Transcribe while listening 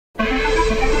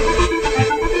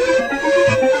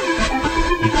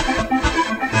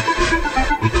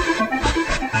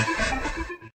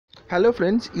Hello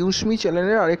friends, ইউসমি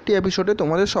চ্যানেলের আরেকটি এপিসোডে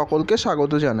তোমাদের সকলকে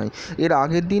স্বাগত জানাই। এর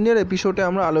আগের দিনের এপিসোডে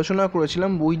আমরা আলোচনা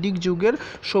করেছিলাম বৈদিক যুগের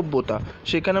সভ্যতা।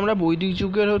 সেখানে আমরা বৈদিক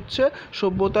যুগের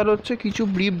সভ্যতার কিছু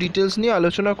ব্রিফ ডিটেলস নিয়ে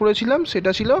আলোচনা করেছিলাম।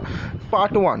 সেটা ছিল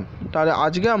পার্ট 1। তাহলে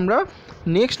আজকে আমরা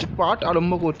নেক্সট পার্ট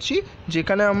আরম্ভ করছি,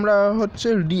 যেখানে আমরা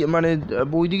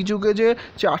বৈদিক যুগে যে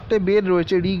 4টে বেদ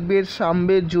রয়েছে, ঋগ্বেদ,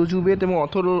 সামবেদ, যজুর্বেদ এবং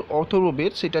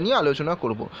অথর্ববেদ, সেটা নিয়ে আলোচনা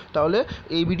করব। তাহলে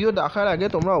এই ভিডিও দেখার আগে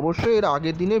তোমরা অবশ্যই এর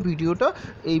আগের দিনের ভিডিওটা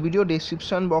এই ভিডিও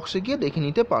ডেসক্রিপশান বক্সে গিয়ে দেখে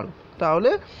নিতে পারো। তাহলে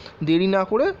দেরি না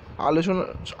করে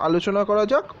আলোচনা করা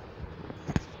যাক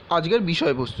আজকের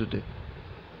বিষয়বস্তুতে।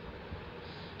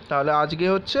 তাহলে আজকে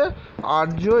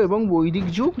আর্য এবং বৈদিক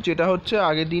যুগ, যেটা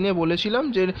আগের দিনে বলেছিলাম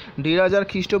যে 1500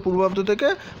 খ্রিস্টপূর্বাব্দ থেকে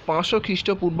 500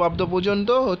 খ্রিস্টপূর্বাব্দ পর্যন্ত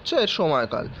এর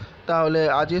সময়কাল। তাহলে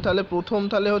আজকে প্রথম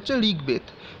ঋগ্বেদ।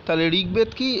 তাহলে ঋগ্বেদ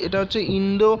কি? এটা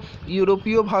ইন্দো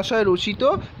ইউরোপীয় ভাষায় রচিত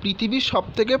পৃথিবীর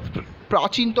সবথেকে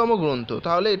প্রাচীনতম গ্রন্থ।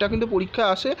 তাহলে এটা কিন্তু পরীক্ষায়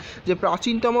আসে যে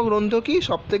প্রাচীনতম গ্রন্থ কি,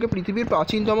 সবথেকে পৃথিবীর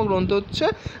প্রাচীনতম গ্রন্থ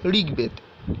ঋগ্বেদ।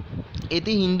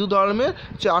 এটি হিন্দু ধর্মের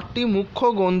 4টি মুখ্য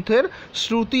গ্রন্থের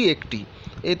শ্রুতি একটি।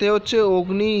 এতে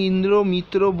অগ্নি, ইন্দ্র,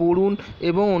 মিত্র, বরুণ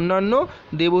এবং অন্যান্য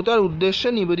দেবতার উদ্দেশ্যে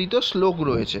নিবেদিত শ্লোক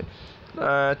রয়েছে।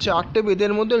 4টে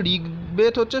বেদের মধ্যে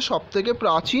ঋগ্বেদ সবথেকে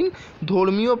প্রাচীন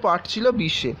ধর্মীয় পাঠ ছিল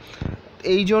বিশ্বে।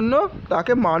 এই জন্য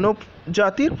তাকে মানব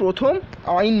জাতির প্রথম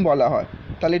আইন বলা হয়।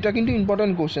 তাহলে এটা কিন্তু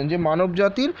ইম্পর্ট্যান্ট কোশ্চেন, যে মানব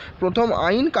জাতির প্রথম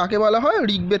আইন কাকে বলা হয়?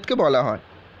 ঋগ্বেদকে বলা হয়।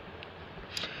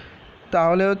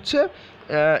 তাহলে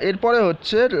এরপরে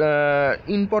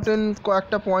ইম্পর্টেন্ট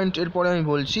কয়েকটা পয়েন্ট এরপরে আমি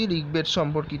বলছি ঋগ্বেদ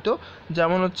সম্পর্কিত।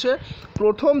 যেমন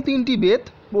প্রথম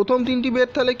তিনটি বেদ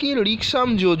তাহলে কি? ঋক, সাম,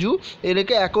 যজু,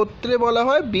 এদেরকে একত্রে বলা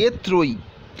হয় বেদ ত্রয়ী।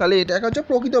 তাহলে এটাকে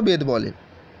প্রকৃত বেদ বলে।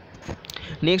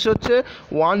 নেক্সট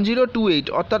 1028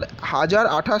 অর্থাৎ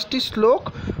 1028টি শ্লোক,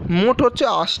 মোট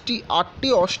 8টি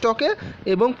অষ্টকে,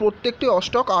 এবং প্রত্যেকটি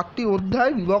অষ্টক 8টি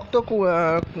অধ্যায়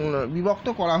বিভক্ত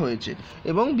করা হয়েছে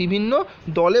এবং বিভিন্ন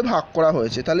দলে ভাগ করা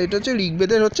হয়েছে। তাহলে এটা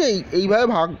ঋগ্বেদের এইভাবে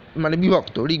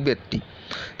বিভক্ত ঋগ্বেদটি।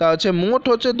 তা মোট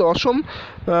দশম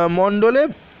মণ্ডলে।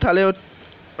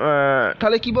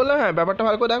 তাহলে কী বললাম? হ্যাঁ, ব্যাপারটা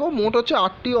ভালো করে দেখো। মোট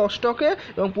 8টি অষ্টকে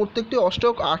এবং প্রত্যেকটি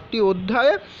অষ্টক 8টি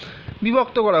অধ্যায়ে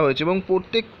বিভক্ত করা হয়েছে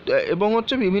এবং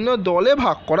বিভিন্ন দলে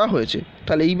ভাগ করা হয়েছে।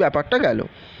 তাহলে এই ব্যাপারটা গেল।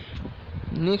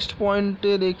 নেক্সট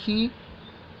পয়েন্টে দেখি।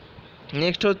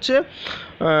 নেক্সট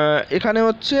এখানে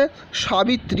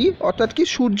সাবিত্রী অর্থাৎ কি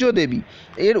সূর্য দেবী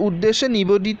এর উদ্দেশ্যে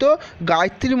নিবেদিত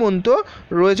গায়ত্রী মন্ত্র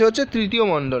রয়েছে তৃতীয়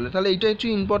মণ্ডলে। তাহলে এটা একটু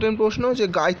ইম্পর্টেন্ট প্রশ্ন, যে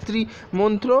গায়ত্রী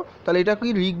মন্ত্র তাহলে এটা কি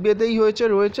ঋগ্বেদেই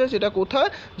রয়েছে। সেটা কোথায়?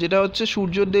 যেটা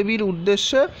সূর্য দেবীর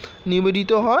উদ্দেশ্যে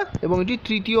নিবেদিত হয় এবং এটি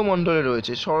তৃতীয় মণ্ডলে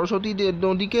রয়েছে। সরস্বতী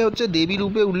নদীকে দেবী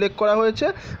রূপে উল্লেখ করা হয়েছে।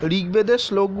 ঋগ্বেদের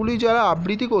শ্লোকগুলি যারা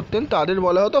আবৃত্তি করতেন তাদের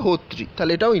বলা হতো হোত্রী।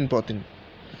 তাহলে এটাও ইম্পর্টেন্ট।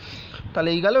 তাহলে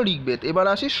এই গেল ঋগ্বেদ। এবার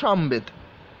আসি সামবেদ।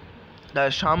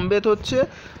 সামবেদ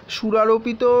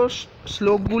সুরারোপিত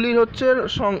শ্লোকগুলির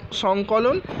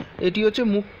সংকলন। এটি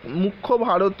মুখ্য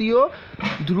ভারতীয়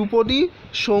ধ্রুপদী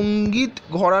সঙ্গীত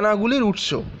ঘরানাগুলির উৎস।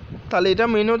 তাহলে এটা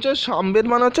মেন সামবেদ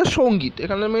সঙ্গীত।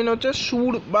 এখানে মেন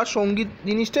সুর বা সঙ্গীত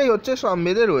জিনিসটাই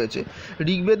সামবেদে রয়েছে।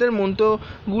 ঋগ্বেদের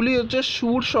মন্ত্রগুলি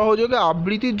সুর সহযোগে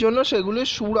আবৃত্তির জন্য সেগুলির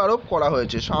সুর আরোপ করা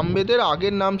হয়েছে। সামবেদের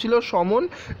আগের নাম ছিল সমন,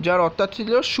 যার অর্থাৎ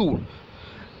ছিল সুর।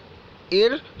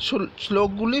 এর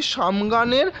শ্লোকগুলি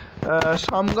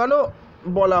সামগানও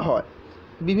বলা হয়।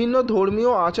 বিভিন্ন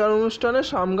ধর্মীয় আচার অনুষ্ঠানে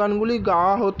সামগানগুলি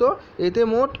গাওয়া হতো। এতে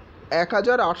মোট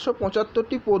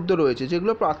 1875টি পদ্য রয়েছে,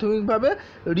 যেগুলো প্রাথমিকভাবে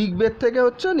ঋগ্বেদ থেকে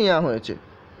নেওয়া হয়েছে।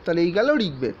 তাহলে এই গেল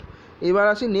ঋগ্বেদ। এবার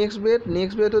আসি নেক্সট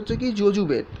বেদ কি?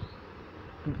 যজুর্বেদ।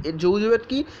 যজুর্বেদ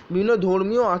কি? বিভিন্ন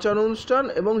ধর্মীয় আচার অনুষ্ঠান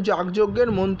এবং যাগযজ্ঞের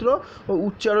মন্ত্র ও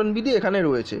উচ্চারণবিধি এখানে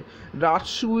রয়েছে।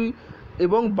 রাজসূয়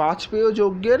এবং বাজপেয়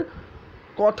যজ্ঞের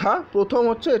কথা প্রথম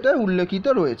এটা উল্লেখিত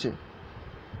রয়েছে।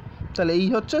 তাহলে এই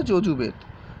যজুর্বেদ।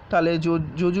 তাহলে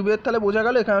যজুর্বেদ তাহলে বোঝা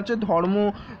গেল এখানে ধর্ম,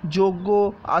 যজ্ঞ,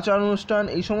 আচার অনুষ্ঠান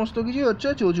এই সমস্ত কিছুই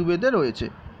যজুর্বেদে রয়েছে।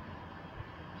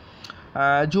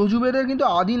 যজুর্বেদের কিন্তু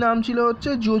আদি নাম ছিল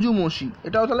যজুমসি,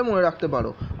 এটাও তাহলে মনে রাখতে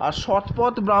পারো। আর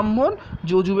শতপথ ব্রাহ্মণ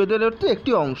যজুর্বেদের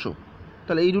একটি অংশ।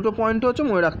 তাহলে এই দুটো পয়েন্ট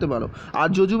মনে রাখতে পারো। আর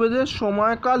যজুর্বেদের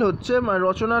সময়কাল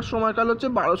রচনার সময়কাল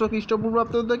 1200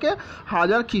 খ্রিস্টপূর্বাব্দ থেকে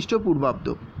 1000 খ্রিস্টপূর্বাব্দ।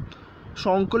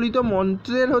 সংকলিত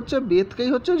মন্ত্রের বেদকেই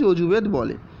যজুর্বেদ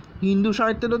বলে। হিন্দু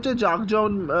সাহিত্যের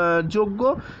যাগযজ্ঞ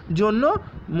জন্য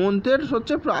মন্ত্রের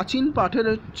প্রাচীন পাঠের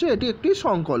এটি একটি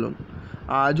সংকলন।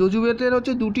 আর যজুর্বেদের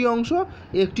দুটি অংশ,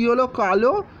 একটি হলো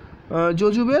কালো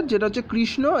যজুর্বেদ যেটা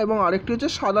কৃষ্ণ, এবং আরেকটি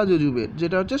সাদা যজুর্বেদ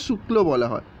যেটা শুক্ল বলা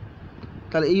হয়।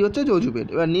 তাহলে এই যজুর্বেদ।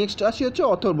 এবার নেক্সট আসি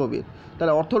অথর্ববেদ।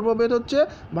 তাহলে অথর্ববেদ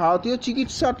ভারতীয়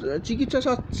চিকিৎসা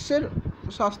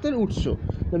শাস্ত্রের উৎস।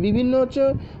 বিভিন্ন হচ্ছে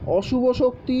অশুভ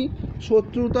শক্তি,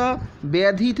 শত্রুতা,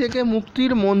 ব্যাধি থেকে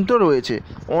মুক্তির মন্ত্র রয়েছে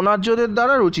অনার্যদের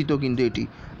দ্বারা রচিত। কিন্তু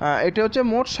এটা হচ্ছে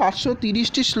মোট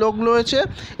 730টি শ্লোক রয়েছে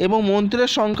এবং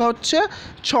মন্ত্রের সংখ্যা হচ্ছে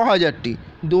 6000টি।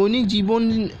 দৈনিক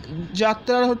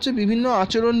জীবনযাত্রার হচ্ছে বিভিন্ন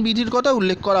আচরণবিধির কথা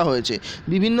উল্লেখ করা হয়েছে।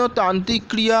 বিভিন্ন তান্ত্রিক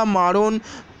ক্রিয়া, মারণ,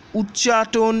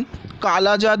 উচ্চাটন,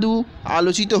 কালা জাদু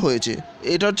আলোচিত হয়েছে।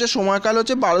 এটা হচ্ছে সময়কাল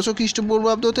হচ্ছে 1200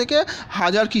 খ্রিস্টপূর্বাব্দ থেকে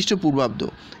 1000 খ্রিস্টপূর্বাব্দ।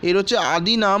 এর হচ্ছে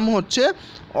আদি নাম হচ্ছে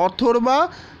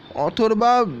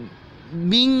অথর্বা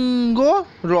বিঙ্গ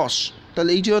রস।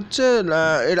 তাহলে এই যে হচ্ছে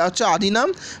এরা হচ্ছে আদি নাম।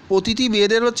 প্রতিটি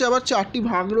বেদের হচ্ছে আবার 4টি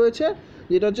ভাগ রয়েছে,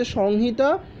 যেটা হচ্ছে সংহিতা,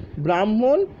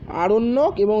 ব্রাহ্মণ,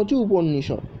 আরণ্যক এবং হচ্ছে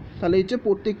উপনিষদ। তাহলে এই যে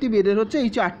প্রত্যেকটি বেদের হচ্ছে এই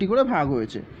 4টি করে ভাগ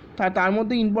হয়েছে। তার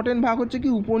মধ্যে ইম্পর্টেন্ট ভাগ হচ্ছে কি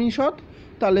উপনিষদ।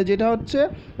 তাহলে যেটা হচ্ছে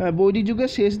বৈদিক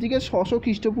যুগের শেষ দিকে 600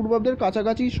 খ্রিস্টপূর্বাব্দের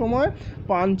কাছাকাছি সময়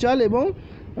পাঞ্চাল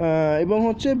এবং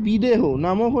হচ্ছে বিদেহ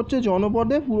নামক হচ্ছে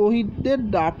জনপদে পুরোহিতদের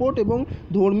দাপট এবং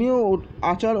ধর্মীয়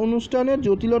আচার অনুষ্ঠানের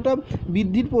জটিলতা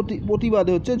বৃদ্ধির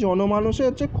প্রতিবাদে হচ্ছে জনমানসে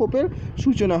হচ্ছে ক্ষোভের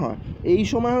সূচনা হয়। এই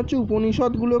সময় হচ্ছে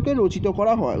উপনিষদগুলোকে রচিত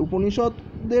করা হয়।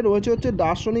 উপনিষদে রয়েছে হচ্ছে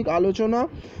দার্শনিক আলোচনা,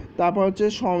 তারপর হচ্ছে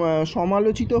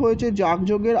সমালোচিত হয়েছে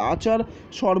যাগযজ্ঞের আচার,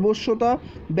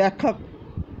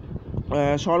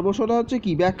 সর্বস্বতা হচ্ছে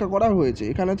কি ব্যাখ্যা করা হয়েছে।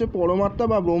 এখানে হচ্ছে পরমাত্মা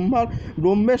বা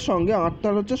ব্রহ্মের সঙ্গে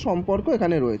আত্মার হচ্ছে সম্পর্ক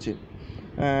এখানে রয়েছে।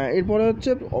 এরপরে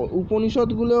হচ্ছে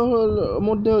উপনিষদগুলোর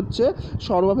মধ্যে হচ্ছে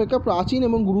সর্বাপেক্ষা প্রাচীন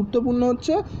এবং গুরুত্বপূর্ণ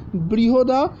হচ্ছে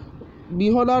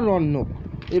বৃহদারণ্যক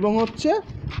এবং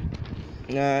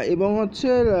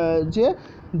হচ্ছে যে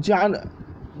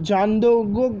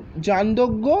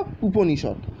যান্দোগ্য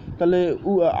উপনিষদ। তাহলে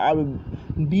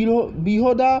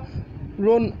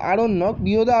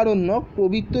বৃহদারণ্যক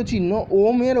পবিত্র চিহ্ন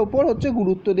ওমের ওপর হচ্ছে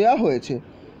গুরুত্ব দেওয়া হয়েছে।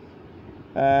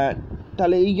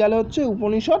 তাহলে এই গেল হচ্ছে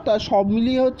উপনিষদ। তার সব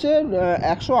মিলিয়ে হচ্ছে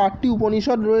 108টি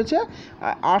উপনিষদ রয়েছে।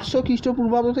 800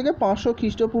 খ্রিস্টপূর্বাব্দ থেকে 500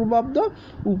 খ্রিস্টপূর্বাব্দ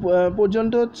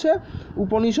পর্যন্ত হচ্ছে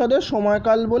উপনিষদের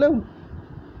সময়কাল বলে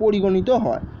পরিগণিত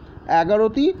হয়।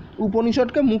 11টি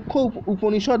উপনিষদকে মুখ্য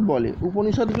উপনিষদ বলে।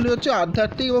 উপনিষদগুলি হচ্ছে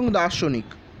আধ্যাত্মিক এবং দার্শনিক।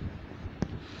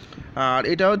 আর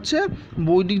এটা হচ্ছে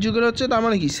বৈদিক যুগের হচ্ছে তার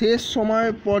মানে কি শেষ সময়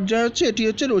পর্যায়ে হচ্ছে এটি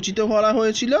হচ্ছে রচিত করা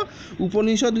হয়েছিল।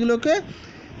 উপনিষদগুলোকে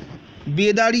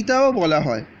বেদারিতাও বলা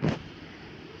হয়।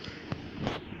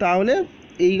 তাহলে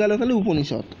এই গেল তাহলে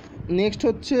উপনিষদ। নেক্সট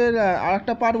হচ্ছে আর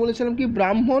একটা পার্ট বলেছিলাম কি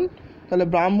ব্রাহ্মণ। তাহলে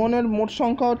ব্রাহ্মণের মোট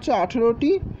সংখ্যা হচ্ছে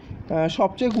 18টি।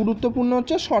 সবচেয়ে গুরুত্বপূর্ণ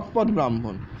হচ্ছে শতপথ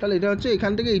ব্রাহ্মণ। তাহলে এটা হচ্ছে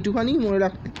এখান থেকে এইটুখানি মনে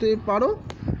রাখতে পারো।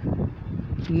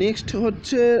 নেক্সট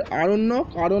হচ্ছে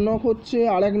আরণ্যক হচ্ছে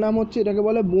আরেক নাম হচ্ছে এটাকে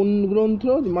বলে বন গ্রন্থ,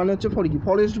 মানে হচ্ছে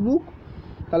ফরেস্ট বুক।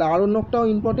 তাহলে আরণ্যকটাও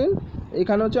ইম্পর্টেন্ট।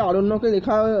 এখানে হচ্ছে আরণ্যকে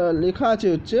লেখা আছে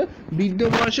হচ্ছে বৃদ্ধ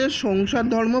বয়সের সংসার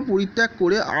ধর্ম পরিত্যাগ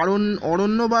করে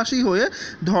অরণ্যবাসী হয়ে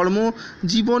ধর্ম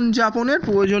জীবনযাপনের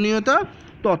প্রয়োজনীয়তা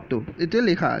তত্ত্ব এতে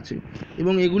লেখা আছে।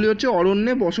 এবং এগুলি হচ্ছে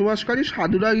অরণ্যে বসবাসকারী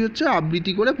সাধুরাই হচ্ছে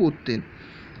আবৃত্তি করে পড়তেন।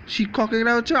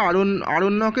 শিক্ষকেরা হচ্ছে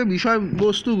আরণ্যকের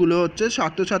বিষয়বস্তুগুলো হচ্ছে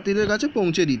ছাত্রছাত্রীদের কাছে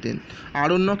পৌঁছে দিতেন।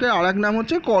 আরণ্যকের আরেক নাম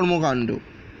হচ্ছে কর্মকাণ্ড।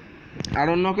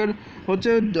 আরণ্যকের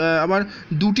হচ্ছে আবার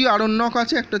 2টি আরণ্যক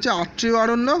আছে, একটা হচ্ছে আত্রেয়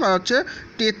আরণ্যক আর হচ্ছে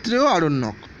তেত্রেয়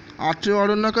আরণ্যক। আত্রেয়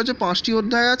আরণ্যক হচ্ছে 5টি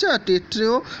অধ্যায় আছে আর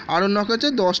তেত্রেয় আরণ্যক হচ্ছে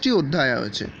 10টি অধ্যায়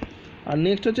আছে। আর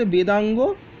নেক্সট হচ্ছে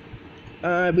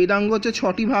বেদাঙ্গ হচ্ছে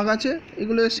 6টি ভাগ আছে,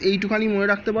 এগুলো এইটুখানি মনে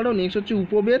রাখতে পারো। নেক্সট হচ্ছে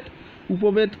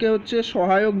উপবেদকে হচ্ছে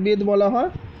সহায়ক বেদ বলা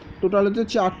হয়। টোটাল হচ্ছে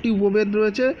 4টি উপবেদ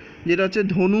রয়েছে, যেটা হচ্ছে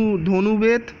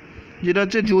ধনুবেদ, যেটা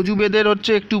হচ্ছে যজুবেদের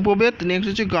হচ্ছে একটি উপবেদ। নেক্সট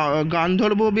হচ্ছে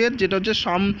গান্ধর্ব বেদ, যেটা হচ্ছে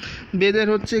সামবেদের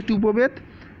হচ্ছে একটি উপবেদ।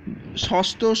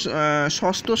 ষষ্ঠ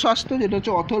শাস্ত্র, যেটা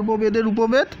হচ্ছে অথর্ববেদের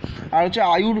উপবেদ। আর হচ্ছে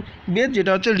আয়ুর্বেদ,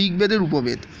 যেটা হচ্ছে ঋগ্বেদের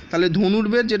উপবেদ। তাহলে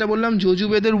ধনুর্বেদ যেটা বললাম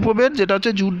যজুবেদের উপবেদ, যেটা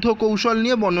হচ্ছে যুদ্ধ কৌশল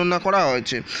নিয়ে বর্ণনা করা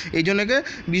হয়েছে, এই জন্যকে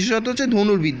বিশেষত হচ্ছে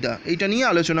ধনুর্বিদ্যা এইটা নিয়ে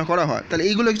আলোচনা করা হয়। তাহলে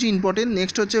এইগুলো কিছু ইম্পর্টেন্ট।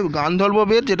 নেক্সট হচ্ছে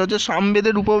গান্ধর্ববেদ, যেটা হচ্ছে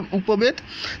সামবেদের উপবেদ।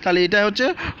 তাহলে এটা হচ্ছে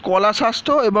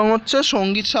কলাশাস্ত্র এবং হচ্ছে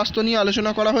সঙ্গীত শাস্ত্র নিয়ে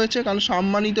আলোচনা করা হয়েছে, কারণ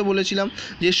সাম্মানিতে বলেছিলাম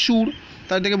যে সুর,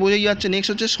 তার থেকে বোঝাই যাচ্ছে।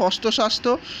 নেক্সট হচ্ছে ষষ্ঠ শাস্ত্র,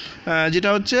 যেটা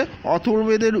হচ্ছে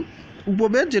অথর্ববেদের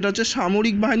উপবেদ, যেটা হচ্ছে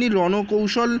সামরিক বাহিনীর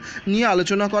রণকৌশল নিয়ে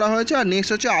আলোচনা করা হয়েছে। আর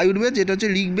নেক্সট হচ্ছে আয়ুর্বেদ, যেটা হচ্ছে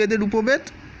ঋগ্বেদের উপবেদ,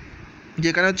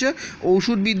 যেখানে হচ্ছে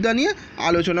ঔষধবিদ্যা নিয়ে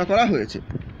আলোচনা করা হয়েছে।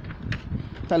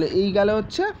 তাহলে এই গেল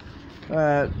হচ্ছে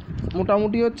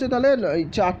মোটামুটি হচ্ছে তাহলে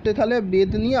 4টে তাহলে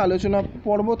বেদ নিয়ে আলোচনা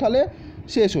পর্ব তাহলে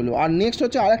শেষ হলো। আর নেক্সট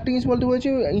হচ্ছে আরেকটা জিনিস বলতে বলেছি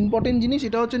ইম্পর্টেন্ট জিনিস,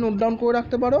 এটা হচ্ছে নোট ডাউন করে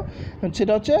রাখতে পারো,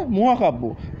 সেটা হচ্ছে মহাকাব্য।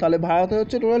 তাহলে ভারতে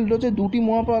হচ্ছে টোটাল হচ্ছে 2টি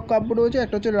মহাকাব্য রয়েছে,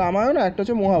 একটা হচ্ছে রামায়ণ আর একটা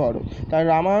হচ্ছে মহাভারত। তাই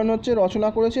রামায়ণ হচ্ছে রচনা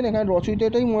করেছেন, এখানে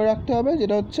রচয়িতাটাই মনে রাখতে হবে,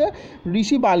 যেটা হচ্ছে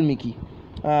ঋষি বাল্মীকি।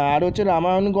 আর হচ্ছে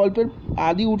রামায়ণ গল্পের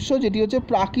আদি উৎস, যেটি হচ্ছে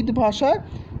প্রাকৃত ভাষায়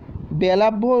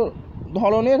বেলাভ্য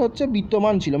ধরনের হচ্ছে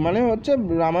বিদ্যমান ছিল, মানে হচ্ছে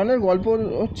রামায়ণের গল্প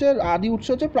হচ্ছে আদি উৎস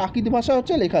হচ্ছে প্রাকৃত ভাষা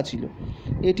হচ্ছে লেখা ছিল,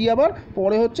 এটি আবার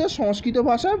পরে হচ্ছে সংস্কৃত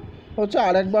ভাষা হচ্ছে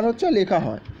আরেকবার হচ্ছে লেখা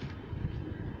হয়।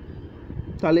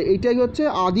 তাহলে এইটাই হচ্ছে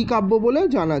আদি কাব্য বলে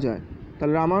জানা যায়।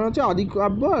 তাহলে রামায়ণ হচ্ছে আদি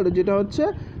কাব্য, আর যেটা হচ্ছে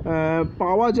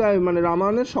পাওয়া যায় মানে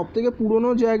রামায়ণের সবথেকে পুরনো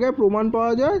জায়গায় প্রমাণ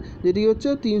পাওয়া যায় যেটি হচ্ছে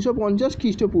 350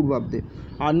 খ্রিস্টপূর্বাব্দে।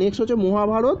 আর নেক্সট হচ্ছে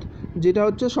মহাভারত, যেটা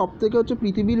হচ্ছে সবথেকে হচ্ছে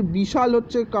পৃথিবীর বিশাল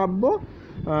হচ্ছে কাব্য,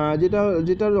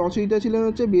 যেটা রচয়িতা ছিলেন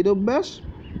হচ্ছে বেদব্যাস।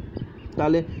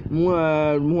 তাহলে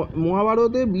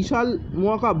মহাভারতে বিশাল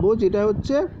মহাকাব্য যেটা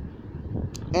হচ্ছে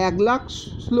 1,00,000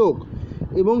 শ্লোক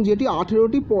এবং যেটি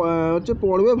 18টি হচ্ছে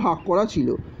পর্বে ভাগ করা ছিল।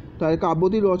 তাই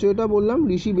কাব্যটির রচয়িতা বললাম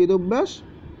ঋষি বেদব্যাস।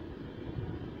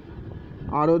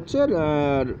 আর হচ্ছে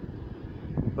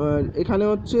এখানে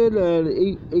হচ্ছে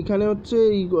এইখানে হচ্ছে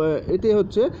এতে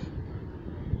হচ্ছে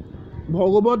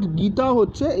ভগবত গীতা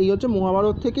হচ্ছে এই হচ্ছে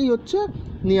মহাভারত থেকেই হচ্ছে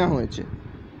নেওয়া হয়েছে।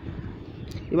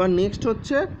 এবার নেক্সট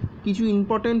হচ্ছে কিছু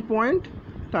ইম্পর্টেন্ট পয়েন্ট।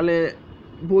 তাহলে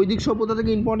বৈদিক সভ্যতা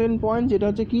থেকে ইম্পর্টেন্ট পয়েন্ট যেটা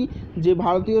হচ্ছে কি, যে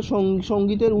ভারতীয়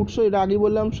সঙ্গীতের উৎস, এটা আগে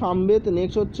বললাম সামবেদ।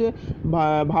 নেক্সট হচ্ছে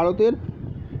ভারতের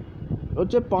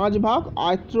হচ্ছে 5 ভাগ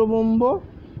আয়ত্রবম্ব।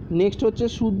 নেক্সট হচ্ছে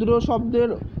শূদ্র শব্দের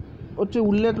হচ্ছে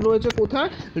উল্লেখ রয়েছে কোথায়,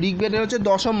 ঋগ্বেদের হচ্ছে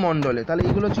 10ম মণ্ডলে। তাহলে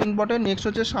এগুলো হচ্ছে ইম্পর্টেন্ট। নেক্সট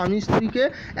হচ্ছে স্বামী স্ত্রীকে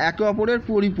একে অপরের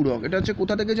পরিপূরক, এটা হচ্ছে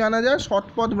কোথা থেকে জানা যায়,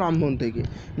 শতপথ ব্রাহ্মণ থেকে।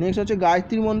 নেক্সট হচ্ছে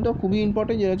গায়ত্রী মন্ত্র, খুবই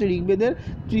ইম্পর্টেন্ট, যেটা হচ্ছে ঋগ্বেদের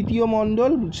 3য়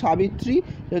মণ্ডল, সাবিত্রী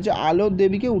হচ্ছে আলোর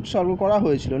দেবীকে উৎসর্গ করা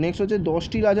হয়েছিল। নেক্সট হচ্ছে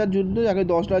 10টি রাজার যুদ্ধ, যাকে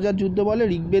 10 রাজার যুদ্ধ বলে,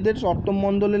 ঋগ্বেদের 7ম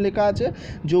মণ্ডলে লেখা আছে।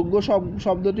 যজ্ঞ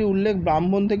শব্দটির উল্লেখ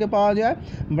ব্রাহ্মণ থেকে পাওয়া যায়।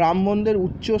 ব্রাহ্মণদের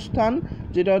উচ্চস্থান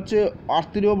যেটা হচ্ছে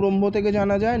আত্মীয় ব্রহ্ম থেকে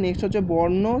জানা যায়। নেক্সট হচ্ছে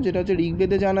বর্ণ, যেটা হচ্ছে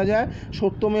ঋগ্বেদে জানা যায়।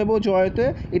 সত্যমেব জয়তে,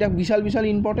 এটা বিশাল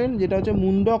ইম্পর্টেন্ট, যেটা হচ্ছে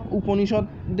মুন্ডক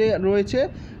উপনিষদে রয়েছে।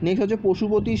 নেক্সট হচ্ছে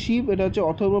পশুপতি শিব, এটা হচ্ছে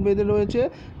অথর্ববেদে রয়েছে।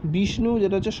 বিষ্ণু,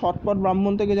 যেটা হচ্ছে শতপথ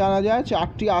ব্রাহ্মণ থেকে জানা যায়।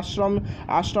 4টি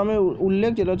আশ্রমের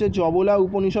উল্লেখ, যেটা হচ্ছে জবলা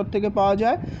উপনিষদ থেকে পাওয়া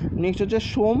যায়। নেক্সট হচ্ছে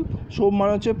সোম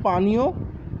মানে হচ্ছে পানীয়,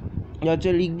 যা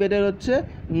হচ্ছে ঋগ্বেদের হচ্ছে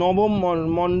 9ম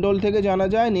মণ্ডল থেকে জানা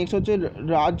যায়। নেক্সট হচ্ছে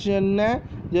রাজন্যায়,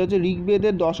 যেটা হচ্ছে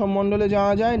ঋগ্বেদের 10ম মণ্ডলে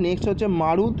জানা যায়। নেক্সট হচ্ছে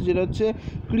মারুত, যেটা হচ্ছে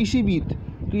কৃষিবিদ,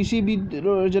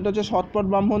 যেটা হচ্ছে শতপথ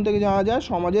ব্রাহ্মণ থেকে জানা যায়।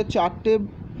 সমাজের 4টে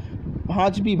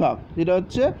ভাঁজ বিভাগ, যেটা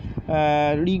হচ্ছে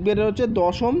ঋগ্বেদের হচ্ছে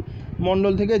 10ম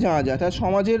মণ্ডল থেকে জানা যায়। তার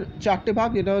সমাজের 4টে ভাগ,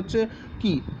 যেটা হচ্ছে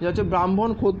কি, যেটা হচ্ছে ব্রাহ্মণ,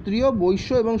 ক্ষত্রিয়, বৈশ্য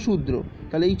এবং শূদ্র।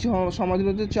 তাহলে এই সমাজের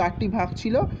হচ্ছে 4টি ভাগ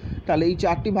ছিল। তাহলে এই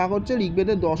 4টি ভাগ হচ্ছে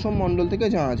ঋগ্বেদের 10ম মণ্ডল থেকে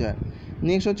জানা যায়।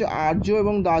 নেক্সট হচ্ছে আর্য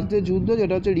এবং দাসদের যুদ্ধ,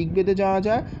 যেটা হচ্ছে ঋগ্বেদে জানা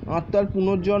যায়। আত্মার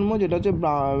পুনর্জন্ম, যেটা হচ্ছে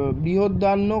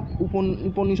বৃহদারণ্যক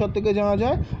উপনিষদ থেকে জানা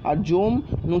যায়। আর যম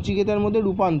নচিকেতার মধ্যে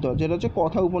রূপান্তর, যেটা হচ্ছে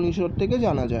কথা উপনিষদ থেকে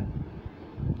জানা যায়।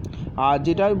 আর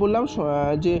যেটা আমি বললাম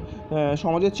যে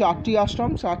সমাজের 4টি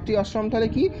আশ্রম তাহলে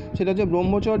কি, সেটা হচ্ছে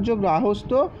ব্রহ্মচর্য,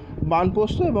 গার্হস্থ্য,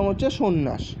 বানপ্রস্থ এবং হচ্ছে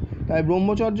সন্ন্যাস। তাই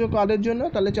ব্রহ্মচর্য কাদের জন্য,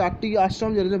 তাহলে 4টি আশ্রম,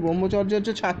 যেটা হচ্ছে ব্রহ্মচর্য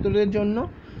হচ্ছে ছাত্রদের জন্য।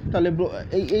 তাহলে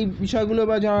এই বিষয়গুলো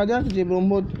এবার জানা যাক, যে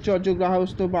ব্রহ্মচর্য,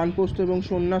 গার্হস্থ্য, বানপ্রস্থ এবং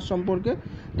সন্ন্যাস সম্পর্কে।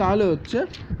 তাহলে হচ্ছে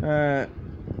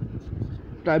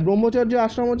তাই ব্রহ্মচর্য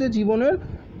আশ্রম হচ্ছে জীবনের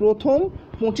প্রথম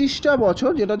 25টা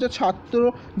বছর, যেটা হচ্ছে ছাত্র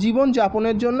জীবন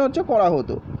যাপনের জন্য হচ্ছে করা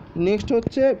হতো। নেক্সট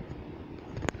হচ্ছে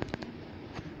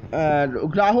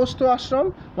গৃহস্থ আশ্রম,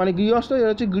 মানে গৃহস্থ,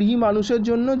 যেটা হচ্ছে গৃহী মানুষের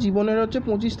জন্য জীবনের হচ্ছে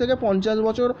 25 থেকে 50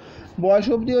 বছর বয়স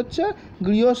অবধি হচ্ছে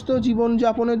গৃহস্থ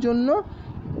জীবনযাপনের জন্য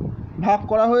ভাগ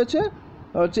করা হয়েছে।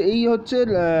 হচ্ছে এই হচ্ছে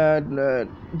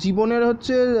জীবনের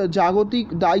হচ্ছে জাগতিক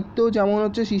দায়িত্ব, যেমন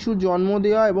হচ্ছে শিশুর জন্ম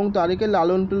দেওয়া এবং তাদেরকে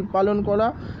লালন পালন করা,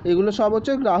 এগুলো সব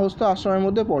হচ্ছে গৃহস্থ আশ্রমের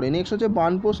মধ্যে পড়ে। নেক্সট হচ্ছে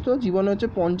বানপ্রস্থ, জীবনে হচ্ছে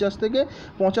 50 থেকে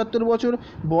 75 বছর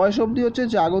বয়স অবধি হচ্ছে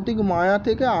জাগতিক মায়া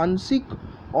থেকে আংশিক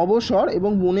অবসর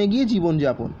এবং বনে গিয়ে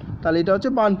জীবনযাপন। তাহলে এটা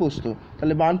হচ্ছে বানপ্রস্থ।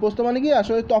 তাহলে বানপ্রস্থ মানে কি,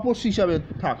 আসলে তপস্বী হিসাবে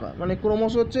থাকা, মানে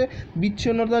ক্রমশ হচ্ছে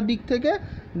বিচ্ছিন্নতার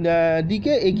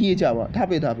দিকে এগিয়ে যাওয়া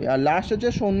ধাপে ধাপে। আর লাস্ট হচ্ছে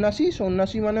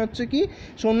সন্ন্যাসী মানে হচ্ছে কি,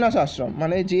 সন্ন্যাস আশ্রম,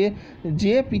 মানে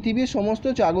যে পৃথিবীর সমস্ত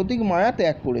জাগতিক মায়া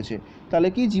ত্যাগ করেছে। তাহলে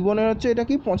কি জীবনের হচ্ছে এটা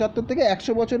কি 75 থেকে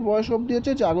 100 বছর বয়স অবধি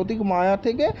হচ্ছে জাগতিক মায়া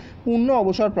থেকে পূর্ণ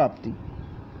অবসর প্রাপ্তি।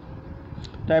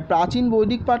 তাই প্রাচীন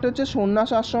বৈদিক পাঠে হচ্ছে সন্ন্যাস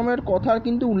আশ্রমের কথার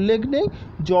কিন্তু উল্লেখ নেই,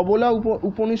 জবলা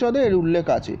উপনিষদে এর উল্লেখ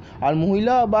আছে। আর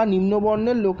মহিলা বা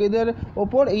নিম্নবর্ণের লোকেদের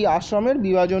ওপর এই আশ্রমের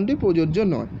বিভাজনটি প্রযোজ্য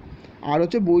নয়। আর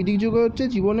হচ্ছে বৈদিক যুগে হচ্ছে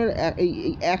জীবনের এই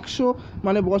 100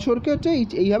 মানে বছরকে হচ্ছে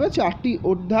এইভাবে 4টি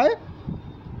অধ্যায়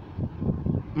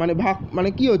মানে ভাগ, মানে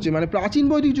কি হচ্ছে, মানে প্রাচীন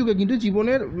বৈদিক যুগে কিন্তু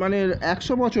জীবনের মানে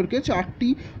 100 বছরকে 4টি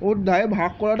অধ্যায়ে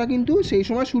ভাগ করাটা কিন্তু সেই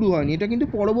সময় শুরু হয়নি, এটা কিন্তু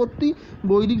পরবর্তী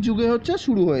বৈদিক যুগে হচ্ছে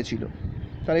শুরু হয়েছিল।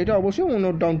 তাহলে এটা অবশ্যই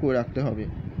নোট ডাউন করে রাখতে হবে।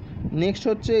 নেক্সট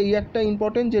হচ্ছে এই একটা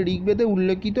ইম্পর্টেন্ট, যে ঋগ্বেদে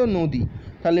উল্লেখিত নদী,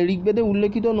 তাহলে ঋগ্বেদে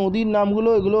উল্লেখিত নদীর নামগুলো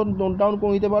এগুলো নোট ডাউন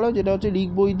করে নিতে পারো, যেটা হচ্ছে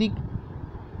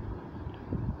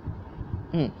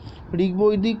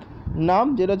ঋগ্বৈদিক নাম,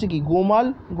 যেটা হচ্ছে কি গোমাল,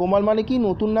 গোমাল মানে কি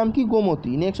নতুন নাম কি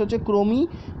গোমতী। নেক্সট হচ্ছে ক্রমি,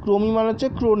 ক্রমি মানে হচ্ছে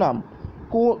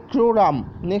ক্রোরাম।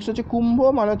 নেক্সট হচ্ছে কুম্ভ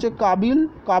মানে হচ্ছে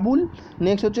কাবুল।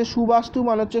 নেক্সট হচ্ছে সুবাস্তু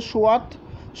মানে হচ্ছে সোয়াত।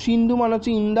 সিন্ধু মানে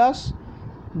হচ্ছে ইন্দাস।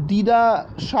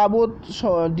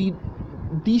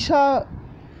 দিশা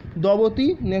দবতী।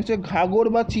 নেক্সট হচ্ছে ঘাগর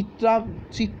বা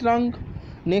চিত্রাঙ্গ।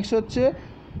 নেক্সট হচ্ছে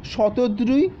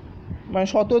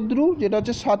শতদ্রু যেটা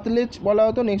হচ্ছে সাতলেজ বলা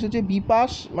হতো। নেক্সট হচ্ছে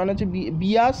বিপাস মানে হচ্ছে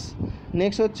বিয়াস।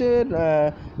 নেক্সট হচ্ছে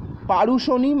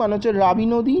পারুশনি মানে হচ্ছে রাবি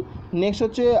নদী। নেক্সট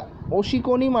হচ্ছে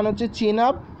অশিকনি মানে হচ্ছে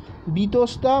চেনাব।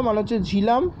 বিতস্তা মানে হচ্ছে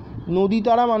ঝিলাম।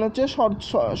 নদীতারা মানে হচ্ছে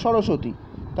সরস্বতী।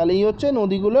 তাহলে এই হচ্ছে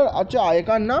নদীগুলোর হচ্ছে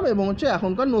আগেকার নাম এবং হচ্ছে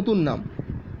এখনকার নতুন নাম।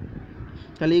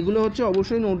 তাহলে এগুলো হচ্ছে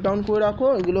অবশ্যই নোট ডাউন করে রাখো,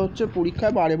 এগুলো হচ্ছে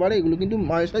পরীক্ষায় বারে বারে এগুলো কিন্তু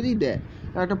মাঝে সাঝেই দেয়।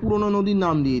 একটা পুরনো নদীর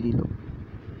নাম দিয়ে দিল।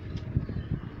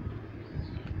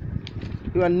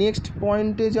 এবার নেক্সট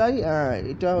পয়েন্টে যাই,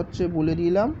 এটা হচ্ছে বলে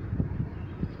দিলাম।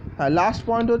 হ্যাঁ, লাস্ট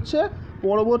পয়েন্ট হচ্ছে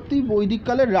পরবর্তী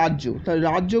বৈদিককালের রাজ্য। তাই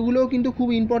রাজ্যগুলোও কিন্তু খুব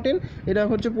ইম্পর্টেন্ট, এটা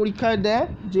হচ্ছে পরীক্ষায় দেয়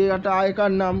যে একটা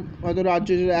আগেকার নাম হয়তো রাজ্য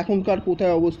এখনকার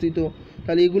কোথায় অবস্থিত,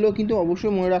 তাহলে এগুলো কিন্তু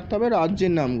অবশ্যই মনে রাখতে হবে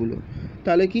রাজ্যের নামগুলো।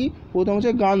 তাহলে কি প্রথম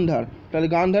হচ্ছে গান্ধার, তাহলে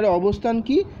গান্ধারের অবস্থান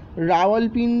কি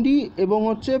রাওয়ালপিন্ডি এবং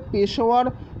হচ্ছে পেশোয়ার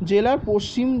জেলার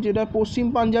যেটা পশ্চিম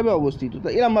পাঞ্জাবে অবস্থিত। তা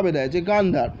এরমভাবে দেয় যে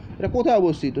গান্ধার এটা কোথায়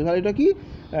অবস্থিত, তাহলে এটা কি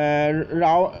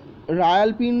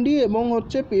রাওয়ালপিন্ডি এবং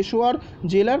হচ্ছে পেশোয়ার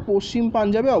জেলার পশ্চিম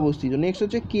পাঞ্জাবে অবস্থিত। নেক্সট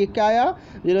হচ্ছে কেকায়া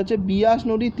যেটা হচ্ছে বিয়াস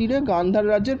নদীর তীরে গান্ধার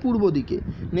রাজ্যের পূর্ব দিকে।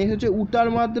 নেক্সট হচ্ছে উত্তর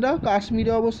মাদ্রা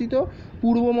কাশ্মীরে অবস্থিত।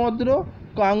 পূর্ব মদ্র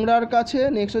কাংড়ার কাছে।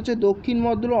 নেক্সট হচ্ছে দক্ষিণ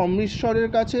মদ্র অমৃতসরের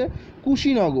কাছে।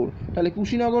 কুশীনগর, তাহলে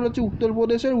কুশীনগর হচ্ছে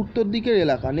উত্তরপ্রদেশের উত্তর দিকের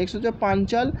এলাকা। নেক্সট হচ্ছে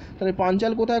পাঞ্চাল, তাহলে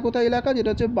পাঞ্চাল কোথায় কোথায় এলাকা, যেটা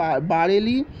হচ্ছে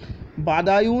বারেলি,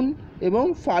 বাদায়ুন এবং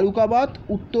ফারুকাবাদ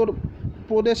উত্তর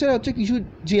প্রদেশের হচ্ছে কিছু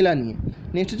জেলা নিয়ে।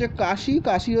 নেক্সট হচ্ছে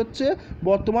কাশী হচ্ছে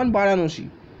বর্তমান বারাণসী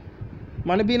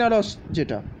মানে বেনারস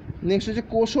যেটা। নেক্সট হচ্ছে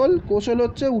কোশল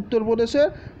হচ্ছে উত্তরপ্রদেশের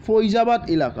ফৈজাবাদ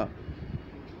এলাকা।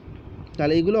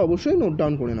 তাহলে এইগুলো অবশ্যই নোট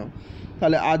ডাউন করে নাও।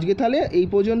 তাহলে আজকে তাহলে এই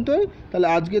পর্যন্তই। তাহলে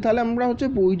আজকে তাহলে আমরা হচ্ছে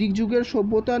বৈদিক যুগের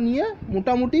সভ্যতা নিয়ে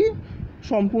মোটামুটি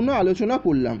সম্পূর্ণ আলোচনা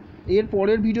করলাম। এর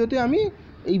পরের ভিডিওতে আমি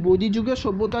এই বৈদিক যুগের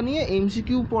সভ্যতা নিয়ে M.C.Q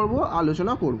পর্ব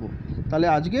আলোচনা করব। তাহলে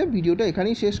আজকে ভিডিওটা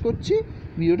এখানেই শেষ করছি।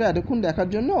 ভিডিওটা এতক্ষণ দেখার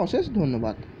জন্য অশেষ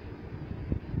ধন্যবাদ।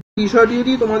 বিষয়টি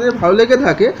যদি তোমাদের ভালো লেগে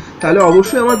থাকে তাহলে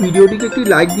অবশ্যই আমার ভিডিওটিকে একটি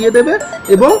লাইক দিয়ে দেবে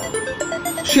এবং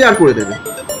শেয়ার করে দেবে।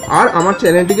 আর আমার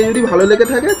চ্যানেলটিকে যদি ভালো লেগে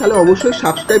থাকে তাহলে অবশ্যই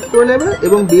সাবস্ক্রাইব করে নেবে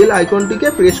এবং বেল আইকনটিকে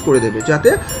প্রেস করে দেবে যাতে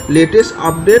লেটেস্ট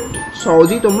আপডেট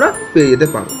সহজেই তোমরা পেয়ে যেতে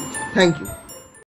পারো। Thank you.